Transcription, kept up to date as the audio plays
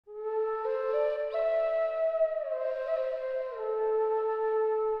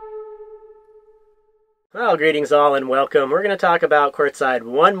Well, greetings all and welcome. We're going to talk about Quartzsite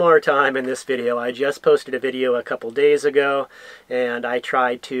one more time in this video. I just posted a video a couple days ago, and I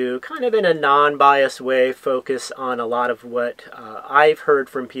tried to, kind of in a non-biased way, focus on a lot of what I've heard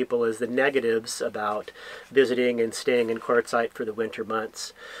from people as the negatives about visiting and staying in Quartzsite for the winter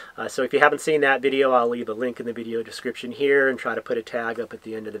months. So if you haven't seen that video, I'll leave a link in the video description here and try to put a tag up at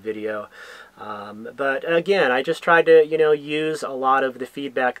the end of the video. But again, I just tried to, use a lot of the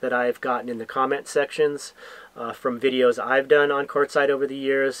feedback that I've gotten in the comment sections from videos I've done on Quartzsite over the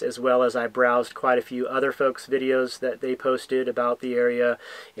years, as well as I browsed quite a few other folks' videos that they posted about the area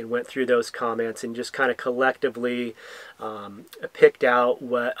and went through those comments and just kind of collectively picked out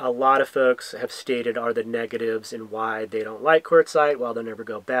what a lot of folks have stated are the negatives and why they don't like Quartzsite, why they'll never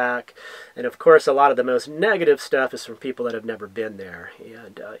go back. And of course, a lot of the most negative stuff is from people that have never been there.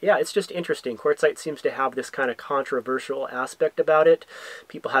 And yeah, it's just interesting. Quartzsite seems to have this kind of controversial aspect about it.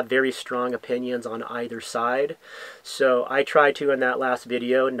 People have very strong opinions on either side. So I tried to, in that last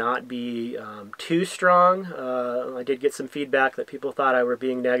video, not be too strong. I did get some feedback that people thought I were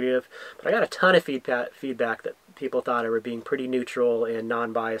being negative, but I got a ton of feedback that people thought I were being pretty neutral and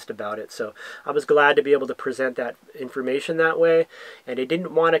non-biased about it. So I was glad to be able to present that information that way. And I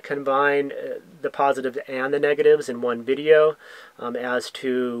didn't want to combine the positives and the negatives in one video as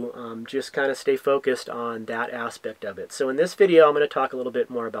to just kind of stay focused on that aspect of it. So in this video, I'm going to talk a little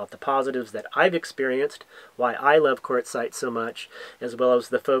bit more about the positives that I've experienced, why I love Quartzsite so much, as well as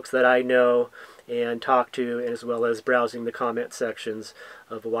the folks that I know and talk to, as well as browsing the comment sections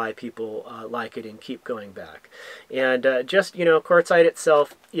of why people like it and keep going back. And just, Quartzsite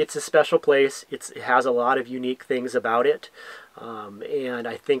itself, it's a special place. It has a lot of unique things about it, and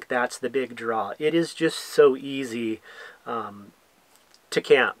I think that's the big draw. It is just so easy to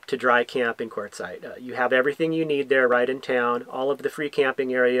camp, to dry camp in Quartzsite. You have everything you need there right in town. All of the free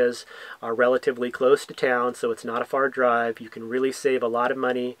camping areas are relatively close to town, so it's not a far drive. You can really save a lot of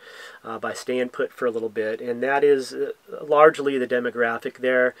money by staying put for a little bit, and that is largely the demographic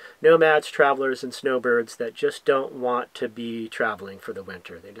there. Nomads, travelers, and snowbirds that just don't want to be traveling for the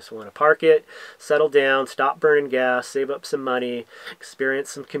winter. They just want to park it, settle down, stop burning gas, save up some money, experience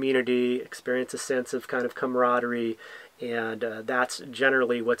some community, experience a sense of kind of camaraderie. And that's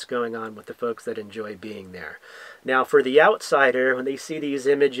generally what's going on with the folks that enjoy being there. Now, for the outsider, when they see these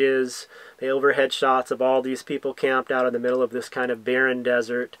images, the overhead shots of all these people camped out in the middle of this kind of barren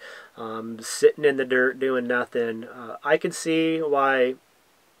desert, sitting in the dirt doing nothing, I could see why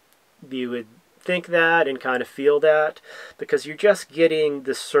you would think that and kind of feel that, because you're just getting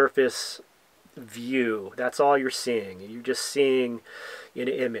the surface view. That's all you're seeing. You're just seeing an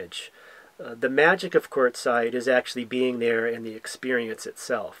image. The magic of Quartzsite is actually being there and the experience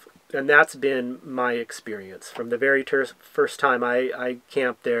itself. And that's been my experience. From the very first time I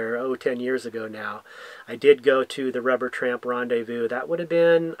camped there, 10 years ago now, I did go to the Rubber Tramp Rendezvous. That would have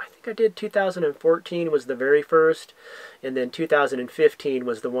been, I think I did 2014 was the very first, and then 2015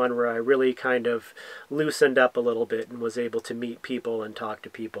 was the one where I really kind of loosened up a little bit and was able to meet people and talk to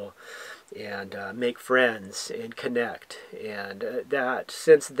people and make friends and connect. And that,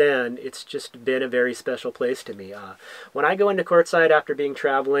 since then, it's just been a very special place to me. When I go into Quartzsite after being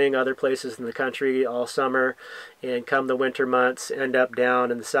traveling other places in the country all summer, and come the winter months, end up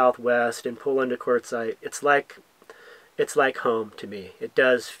down in the Southwest and pull into Quartzsite, it's like home to me. It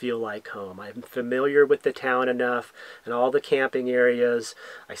does feel like home. I'm familiar with the town enough and all the camping areas.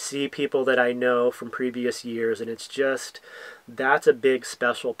 I see people that I know from previous years, and it's just, that's a big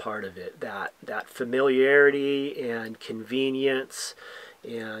special part of it, that familiarity and convenience.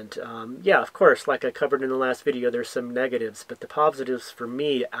 And yeah, of course, like I covered in the last video, there's some negatives, but the positives for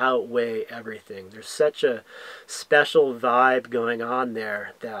me outweigh everything. There's such a special vibe going on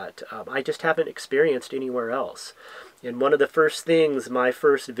there that I just haven't experienced anywhere else. And one of the first things, my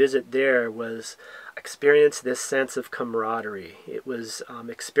first visit there, was experience this sense of camaraderie. It was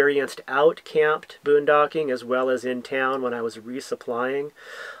experienced out camped boondocking as well as in town when I was resupplying.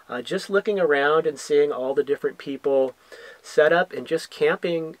 Just looking around and seeing all the different people set up and just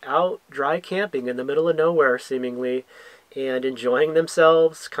camping out, dry camping in the middle of nowhere seemingly, and enjoying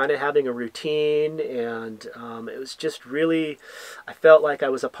themselves, kind of having a routine, and it was just really, I felt like I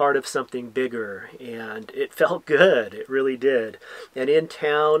was a part of something bigger, and it felt good, it really did. And in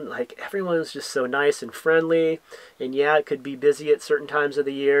town, like, everyone was just so nice and friendly, and yeah, it could be busy at certain times of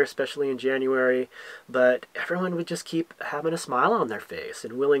the year, especially in January, but everyone would just keep having a smile on their face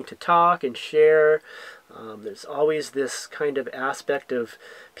and willing to talk and share. There's always this kind of aspect of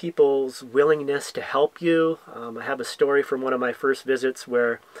people's willingness to help you. I have a story from one of my first visits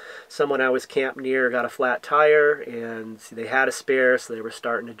where someone I was camped near got a flat tire and they had a spare, so they were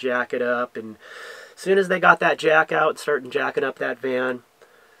starting to jack it up and As soon as they got that jack out, starting jacking up that van,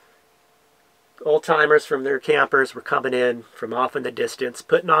 old-timers from their campers were coming in from off in the distance,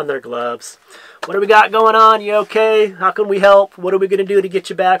 putting on their gloves. What do we got going on? You okay? How can we help? What are we going to do to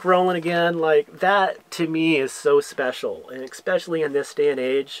get you back rolling again? Like, that to me is so special, and especially in this day and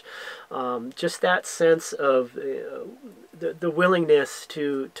age, just that sense of the willingness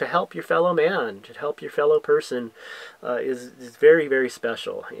to help your fellow man, to help your fellow person is very, very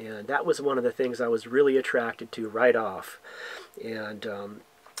special. And that was one of the things I was really attracted to right off. And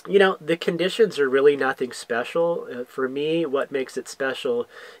you know, the conditions are really nothing special. For me, what makes it special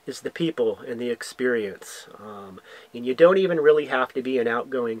is the people and the experience. And you don't even really have to be an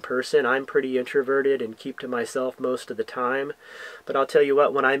outgoing person. I'm pretty introverted and keep to myself most of the time. But I'll tell you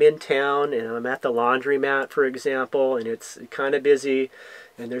what, when I'm in town and I'm at the laundromat, for example, and it's kind of busy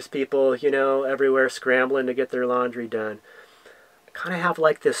and there's people, you know, everywhere scrambling to get their laundry done, kind of have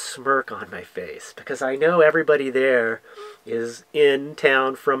like this smirk on my face because I know everybody there is in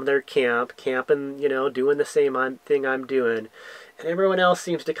town from their camping, you know, doing the same thing I'm doing, and everyone else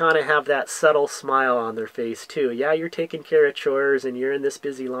seems to kind of have that subtle smile on their face too. Yeah, you're taking care of chores and you're in this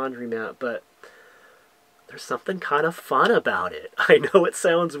busy laundromat, but there's something kind of fun about it. I know it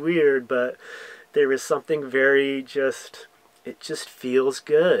sounds weird, but there is something very it just feels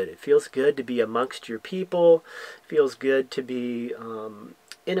good. It feels good to be amongst your people. It feels good to be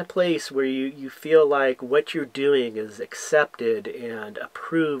in a place where you feel like what you're doing is accepted and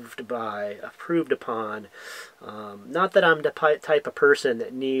approved upon. Not that I'm the type of person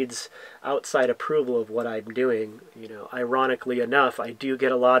that needs outside approval of what I'm doing. You know, ironically enough, I do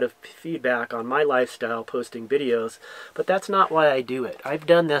get a lot of feedback on my lifestyle posting videos, but that's not why I do it. I've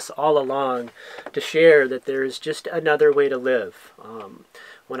done this all along to share that there is just another way to live.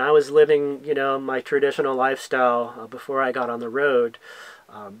 When I was living, you know, my traditional lifestyle before I got on the road,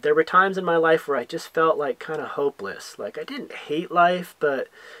 there were times in my life where I just felt like kind of hopeless. Like, I didn't hate life, but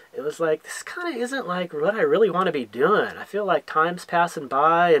it was like, this kind of isn't like what I really want to be doing. I feel like time's passing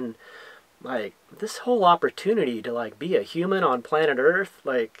by, and like this whole opportunity to like be a human on planet Earth,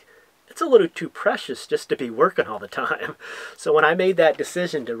 like it's a little too precious just to be working all the time. So when I made that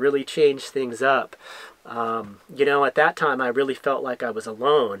decision to really change things up, you know, at that time I really felt like I was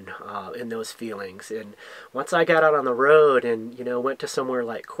alone in those feelings. And once I got out on the road and, you know, went to somewhere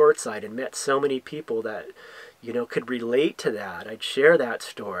like Quartzsite and met so many people that, you know, could relate to that, I'd share that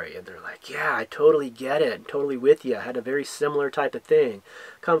story and they're like, yeah, I totally get it, I'm totally with you. I had a very similar type of thing.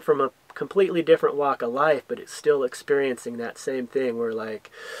 Come from a completely different walk of life, but it's still experiencing that same thing where like,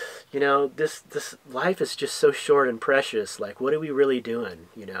 you know, this life is just so short and precious. Like, what are we really doing,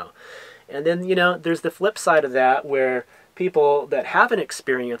 you know? And then, you know, there's the flip side of that where people that haven't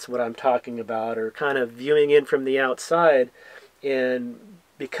experienced what I'm talking about are kind of viewing in from the outside, and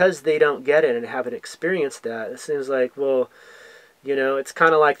because they don't get it and haven't experienced that, it seems like, well, you know, it's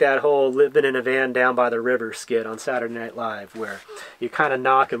kind of like that whole living in a van down by the river skit on Saturday Night Live where you kind of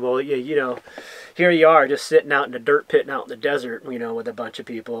knock and, well, you know, here you are just sitting out in a dirt pit and out in the desert, you know, with a bunch of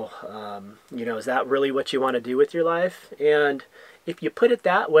people. You know, is that really what you want to do with your life? And if you put it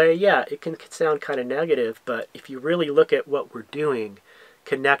that way, yeah, it can sound kind of negative, but if you really look at what we're doing,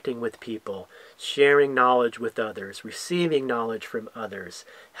 connecting with people, sharing knowledge with others, receiving knowledge from others,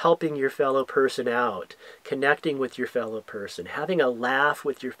 helping your fellow person out, connecting with your fellow person, having a laugh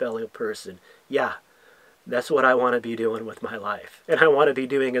with your fellow person, yeah, that's what I want to be doing with my life. And I want to be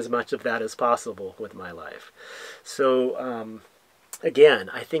doing as much of that as possible with my life. So, again,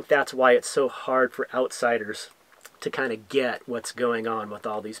 I think that's why it's so hard for outsiders to kind of get what's going on with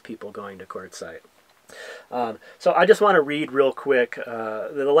all these people going to Quartzsite. So I just want to read real quick.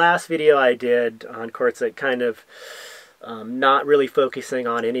 The last video I did on Quartzsite, kind of not really focusing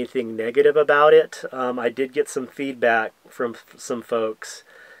on anything negative about it. I did get some feedback from some folks,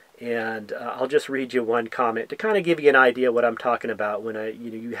 and I'll just read you one comment to kind of give you an idea what I'm talking about when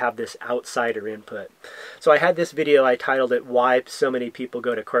you have this outsider input. So I had this video, I titled it "Why So Many People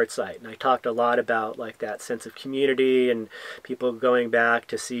Go to Quartzsite," and I talked a lot about like that sense of community and people going back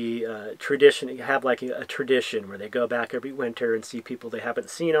to see tradition, have like a tradition where they go back every winter and see people they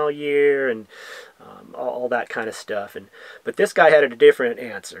haven't seen all year, and all that kind of stuff. But this guy had a different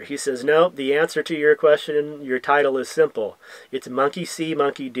answer. He says, no, the answer to your question, your title is simple. It's monkey see,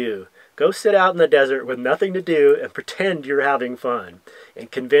 monkey do. Go sit out in the desert with nothing to do and pretend you're having fun, and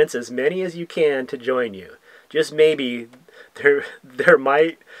convince as many as you can to join you. Just maybe there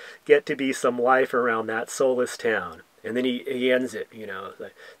might get to be some life around that soulless town. And then he ends it, you know,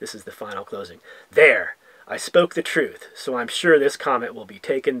 like, this is the final closing. There, I spoke the truth, so I'm sure this comment will be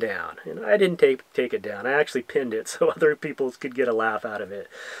taken down. And I didn't take it down. I actually pinned it so other people could get a laugh out of it.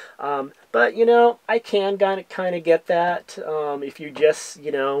 But, you know, I can kind of get that. If you just,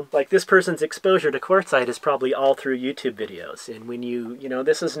 you know, like this person's exposure to Quartzsite is probably all through YouTube videos. And when you know,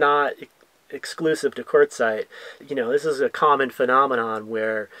 this is not exclusive to Quartzsite. You know, this is a common phenomenon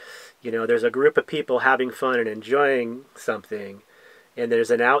where, you know, there's a group of people having fun and enjoying something, and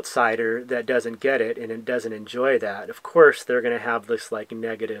there's an outsider that doesn't get it and it doesn't enjoy that. Of course, they're going to have this like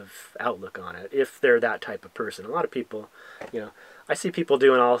negative outlook on it if they're that type of person. A lot of people, you know, I see people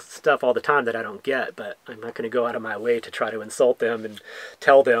doing stuff all the time that I don't get, but I'm not going to go out of my way to try to insult them and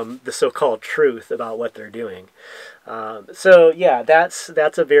tell them the so-called truth about what they're doing. So yeah, that's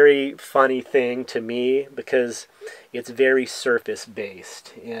a very funny thing to me because it's very surface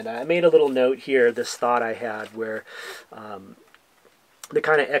based. And I made a little note here, this thought I had where the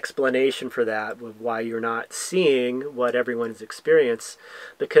kind of explanation for that, of why you're not seeing what everyone's experienced,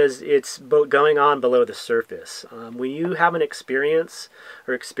 because it's going on below the surface. When you have an experience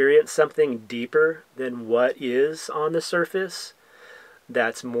or experience something deeper than what is on the surface,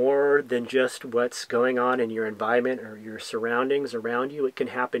 that's more than just what's going on in your environment or your surroundings around you. It can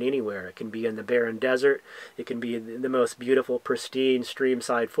happen anywhere. It can be in the barren desert. It can be in the most beautiful, pristine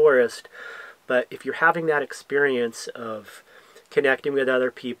streamside forest. But if you're having that experience of connecting with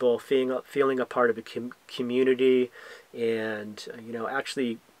other people, feeling a part of a community, and you know,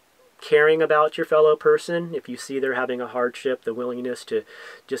 actually caring about your fellow person. If you see they're having a hardship, the willingness to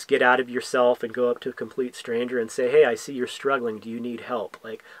just get out of yourself and go up to a complete stranger and say, hey, I see you're struggling, do you need help?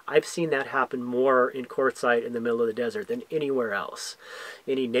 Like, I've seen that happen more in Quartzsite in the middle of the desert than anywhere else.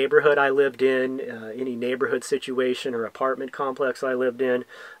 Any neighborhood I lived in, any neighborhood situation or apartment complex I lived in,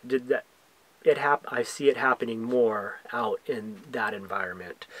 did that. I see it happening more out in that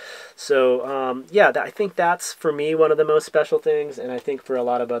environment. So yeah, I think that's for me one of the most special things, and I think for a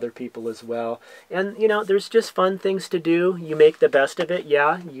lot of other people as well. And you know, there's just fun things to do. You make the best of it.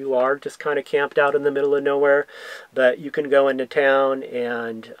 Yeah, you are just kind of camped out in the middle of nowhere, but you can go into town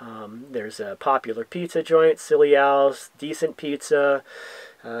and there's a popular pizza joint, Silly Al's, decent pizza.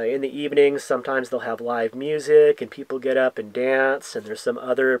 In the evenings, sometimes they'll have live music and people get up and dance, and there's some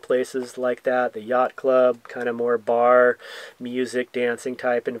other places like that, the Yacht Club, kind of more bar, music, dancing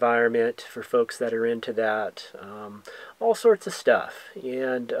type environment for folks that are into that. All sorts of stuff.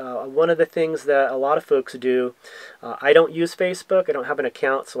 And one of the things that a lot of folks do, I don't use Facebook, I don't have an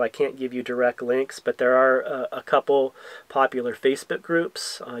account, so I can't give you direct links, but there are a couple popular Facebook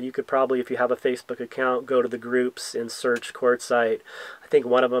groups. You could probably, if you have a Facebook account, go to the groups and search Quartzsite. I think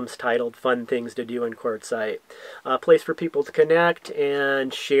one of them's titled Fun Things to Do in Quartzsite. A place for people to connect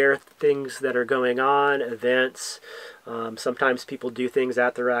and share things that are going on, events. Sometimes people do things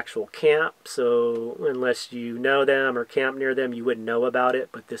at their actual camp, so unless you know them or camp near them, you wouldn't know about it,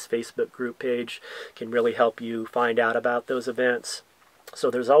 but this Facebook group page can really help you find out about those events. So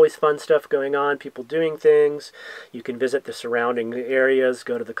there's always fun stuff going on, people doing things. You can visit the surrounding areas,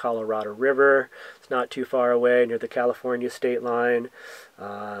 go to the Colorado River. It's not too far away, near the California state line.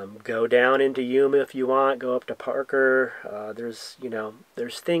 Go down into Yuma if you want, go up to Parker.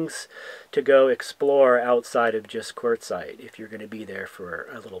 There's things to go explore outside of just Quartzsite if you're going to be there for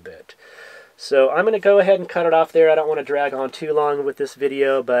a little bit. So I'm going to go ahead and cut it off there. I don't want to drag on too long with this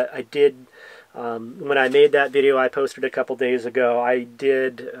video, but I did... when I made that video I posted a couple days ago, I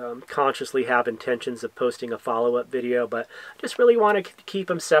did consciously have intentions of posting a follow-up video, but I just really want to keep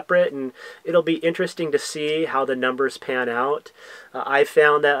them separate, and it'll be interesting to see how the numbers pan out. I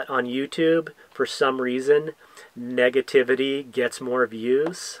found that on YouTube, for some reason, negativity gets more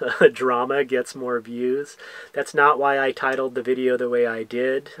views, drama gets more views. That's not why I titled the video the way I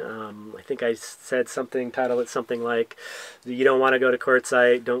did. I think I said titled it something like, you don't want to go to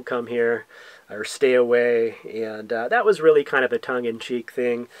Quartzsite, don't come here, or stay away, and that was really kind of a tongue-in-cheek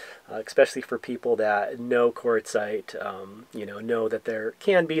thing, especially for people that know Quartzsite, know that there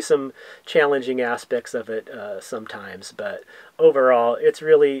can be some challenging aspects of it sometimes, but overall, it's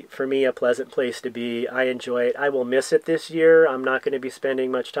really, for me, a pleasant place to be. I enjoy it. I will miss it this year. I'm not going to be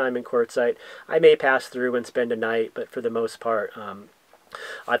spending much time in Quartzsite. I may pass through and spend a night, but for the most part,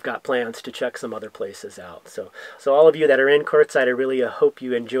 I've got plans to check some other places out. So all of you that are in Quartzsite, I really hope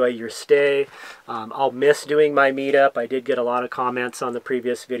you enjoy your stay. I'll miss doing my meetup. I did get a lot of comments on the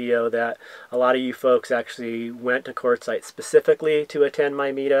previous video that a lot of you folks actually went to Quartzsite specifically to attend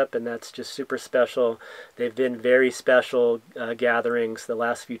my meetup, and that's just super special. They've been very special gatherings the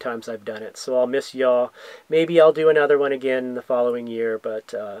last few times I've done it. So I'll miss y'all. Maybe I'll do another one again the following year,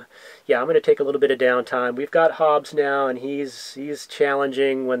 but yeah, I'm going to take a little bit of downtime. We've got Hobbs now, and he's challenged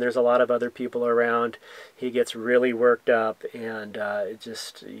challenging when there's a lot of other people around. He gets really worked up, and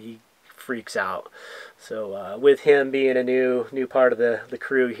he freaks out. So with him being a new part of the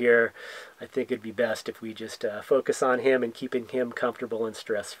crew here, I think it'd be best if we just focus on him and keeping him comfortable and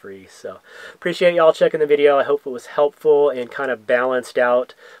stress-free. So appreciate y'all checking the video. I hope it was helpful and kind of balanced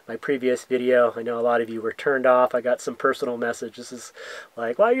out my previous video. I know a lot of you were turned off. I got some personal messages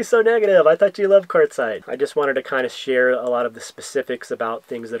like, why are you so negative? I thought you loved Quartzsite. I just wanted to kind of share a lot of the specifics about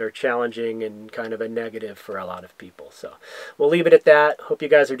things that are challenging and kind of a negative for a lot of people. So we'll leave it at that. Hope you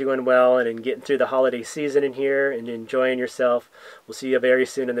guys are doing well and getting through the holiday season in here and enjoying yourself. We'll see you very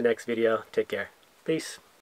soon in the next video. Take care. Peace.